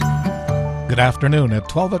Good afternoon. At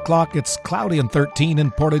 12 o'clock, it's cloudy and 13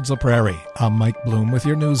 in Portage la Prairie. I'm Mike Bloom with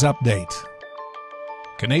your news update.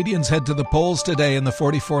 Canadians head to the polls today in the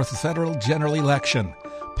 44th federal general election.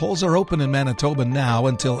 Polls are open in Manitoba now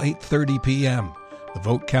until 8:30 p.m. The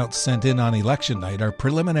vote counts sent in on election night are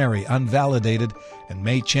preliminary, unvalidated, and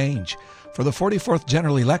may change. For the 44th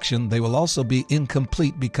general election, they will also be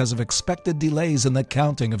incomplete because of expected delays in the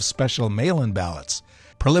counting of special mail-in ballots.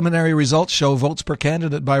 Preliminary results show votes per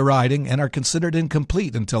candidate by riding and are considered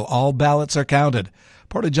incomplete until all ballots are counted.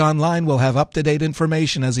 Portage Online will have up-to-date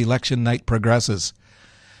information as election night progresses.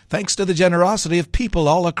 Thanks to the generosity of people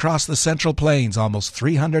all across the Central Plains, almost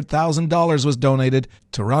 $300,000 was donated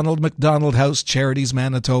to Ronald McDonald House Charities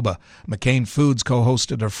Manitoba. McCain Foods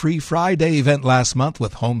co-hosted a Free Friday event last month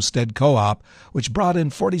with Homestead Co-op, which brought in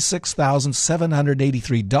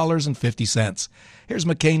 $46,783.50. Here's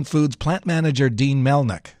McCain Foods plant manager Dean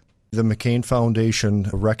Melnick. The McCain Foundation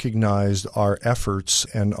recognized our efforts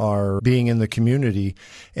and our being in the community,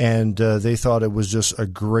 and they thought it was just a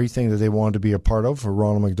great thing that they wanted to be a part of for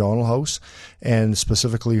Ronald McDonald House, and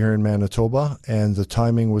specifically here in Manitoba, and the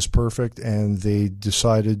timing was perfect, and they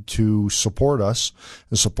decided to support us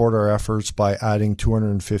and support our efforts by adding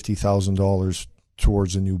 $250,000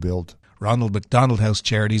 towards a new build. Ronald McDonald House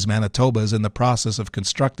Charities Manitoba is in the process of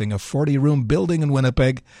constructing a 40-room building in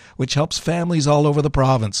Winnipeg, which helps families all over the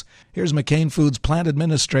province. Here's McCain Foods plant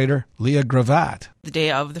administrator Leah Gravatt. The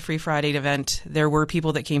day of the Free Friday event, there were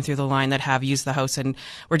people that came through the line that have used the house and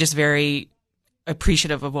were just very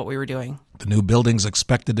appreciative of what we were doing. The new building's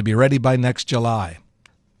expected to be ready by next July.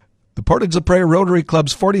 The Portage la Prairie Rotary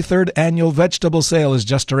Club's 43rd annual vegetable sale is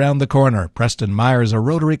just around the corner. Preston Meyer is a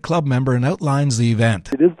Rotary Club member and outlines the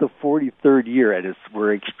event. It is the 43rd year, and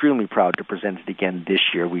we're extremely proud to present it again this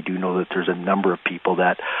year. We do know that there's a number of people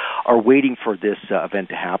that are waiting for this event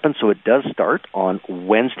to happen, so it does start on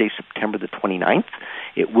Wednesday, September the 29th.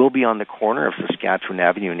 It will be on the corner of Saskatchewan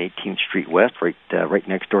Avenue and 18th Street West, right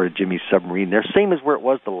next door to Jimmy's Submarine. They're same as where it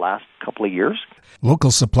was the last couple of years.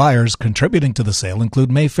 Local suppliers contributing to the sale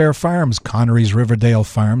include Mayfair Farms, Connery's Riverdale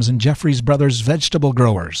Farms, and Jeffrey's Brothers Vegetable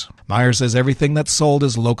Growers. Meyer says everything that's sold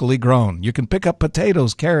is locally grown. You can pick up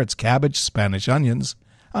potatoes, carrots, cabbage, Spanish onions,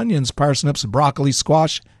 parsnips, broccoli,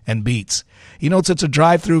 squash, and beets. He notes it's a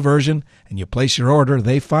drive-through version, and you place your order,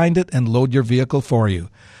 they find it and load your vehicle for you.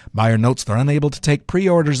 Meyer notes they're unable to take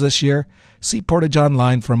pre-orders this year. See Portage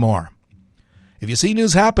Online for more. If you see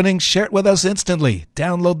news happening, share it with us instantly.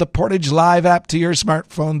 Download the Portage Live app to your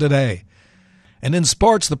smartphone today. And in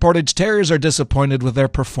sports, the Portage Terriers are disappointed with their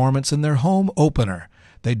performance in their home opener.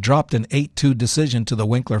 They dropped an 8-2 decision to the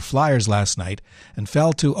Winkler Flyers last night and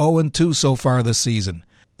fell to 0-2 so far this season.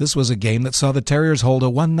 This was a game that saw the Terriers hold a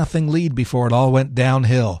 1-0 lead before it all went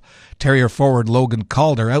downhill. Terrier forward Logan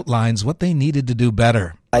Calder outlines what they needed to do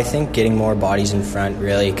better. I think getting more bodies in front,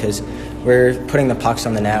 really, because we're putting the pucks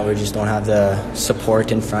on the net. We just don't have the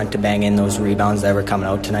support in front to bang in those rebounds that were coming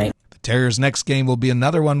out tonight. The Terriers' next game will be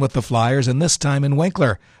another one with the Flyers, and this time in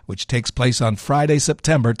Winkler, which takes place on Friday,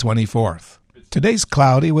 September 24th. Today's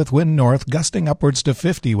cloudy with wind north gusting upwards to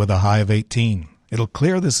 50 with a high of 18. It'll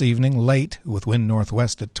clear this evening late with wind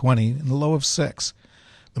northwest at 20 and a low of 6.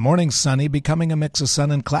 The morning's sunny, becoming a mix of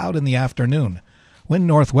sun and cloud in the afternoon. Wind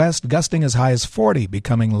northwest gusting as high as 40,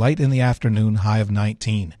 becoming light in the afternoon, high of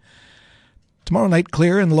 19. Tomorrow night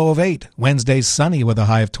clear and low of 8. Wednesday's sunny with a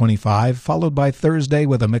high of 25, followed by Thursday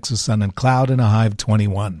with a mix of sun and cloud and a high of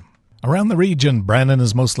 21. Around the region, Brandon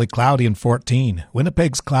is mostly cloudy and 14.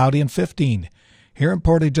 Winnipeg's cloudy and 15. Here in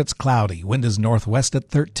Portage, it's cloudy. Wind is northwest at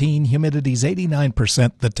 13. Humidity's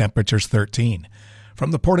 89%. The temperature's 13.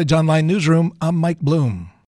 From the Portage Online Newsroom, I'm Mike Bloom.